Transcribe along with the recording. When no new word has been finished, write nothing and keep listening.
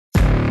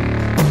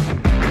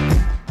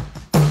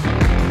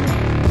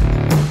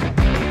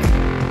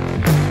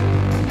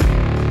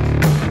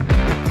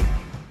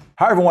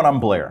Hi everyone, I'm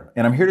Blair,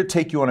 and I'm here to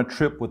take you on a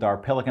trip with our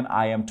Pelican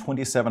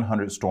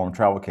IM2700 storm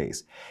travel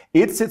case.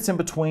 It sits in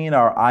between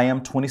our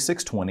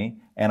IM2620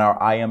 and our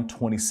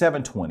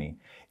IM2720.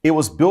 It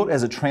was built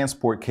as a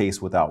transport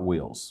case without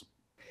wheels.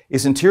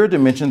 Its interior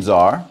dimensions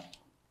are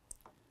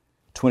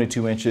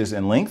 22 inches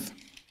in length,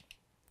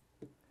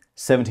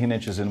 17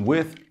 inches in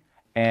width,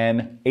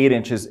 and 8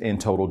 inches in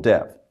total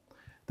depth.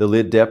 The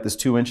lid depth is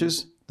 2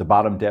 inches, the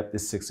bottom depth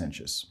is 6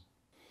 inches.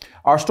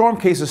 Our storm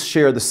cases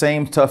share the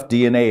same tough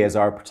DNA as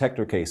our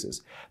protector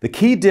cases. The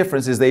key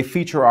difference is they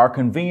feature our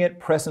convenient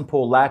press and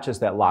pull latches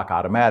that lock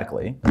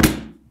automatically,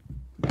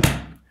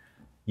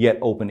 yet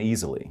open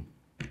easily.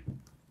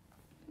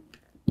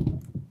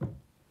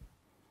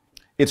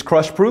 It's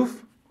crush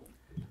proof,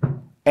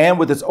 and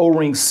with its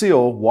O-ring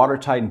seal,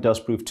 watertight and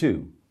dustproof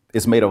too.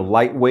 It's made of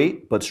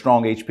lightweight but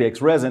strong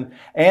HPX resin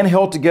and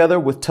held together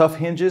with tough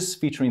hinges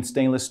featuring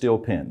stainless steel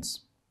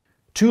pins.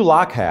 2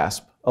 lock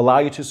hasps allow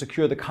you to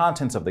secure the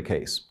contents of the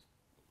case.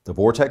 The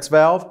Vortex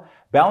valve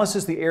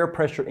balances the air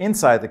pressure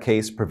inside the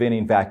case,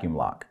 preventing vacuum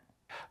lock.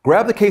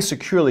 Grab the case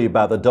securely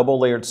by the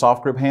double-layered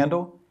soft grip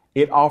handle.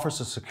 It offers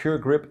a secure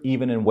grip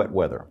even in wet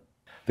weather.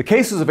 The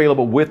case is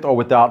available with or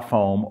without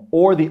foam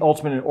or the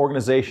Ultimate in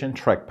Organization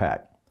Trek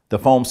Pack. The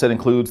foam set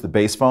includes the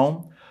base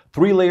foam,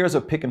 3 layers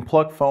of pick and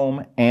pluck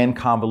foam, and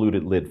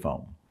convoluted lid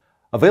foam.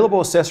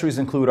 Available accessories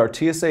include our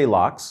TSA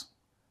locks,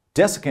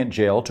 desiccant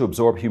gel to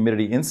absorb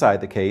humidity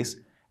inside the case,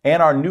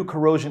 and our new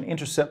corrosion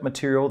intercept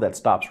material that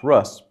stops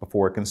rust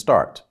before it can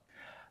start.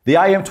 The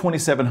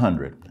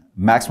IM2700,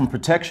 maximum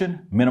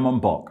protection, minimum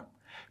bulk.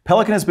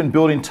 Pelican has been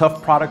building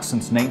tough products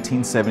since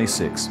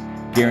 1976,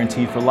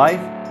 guaranteed for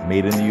life,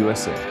 made in the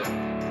USA.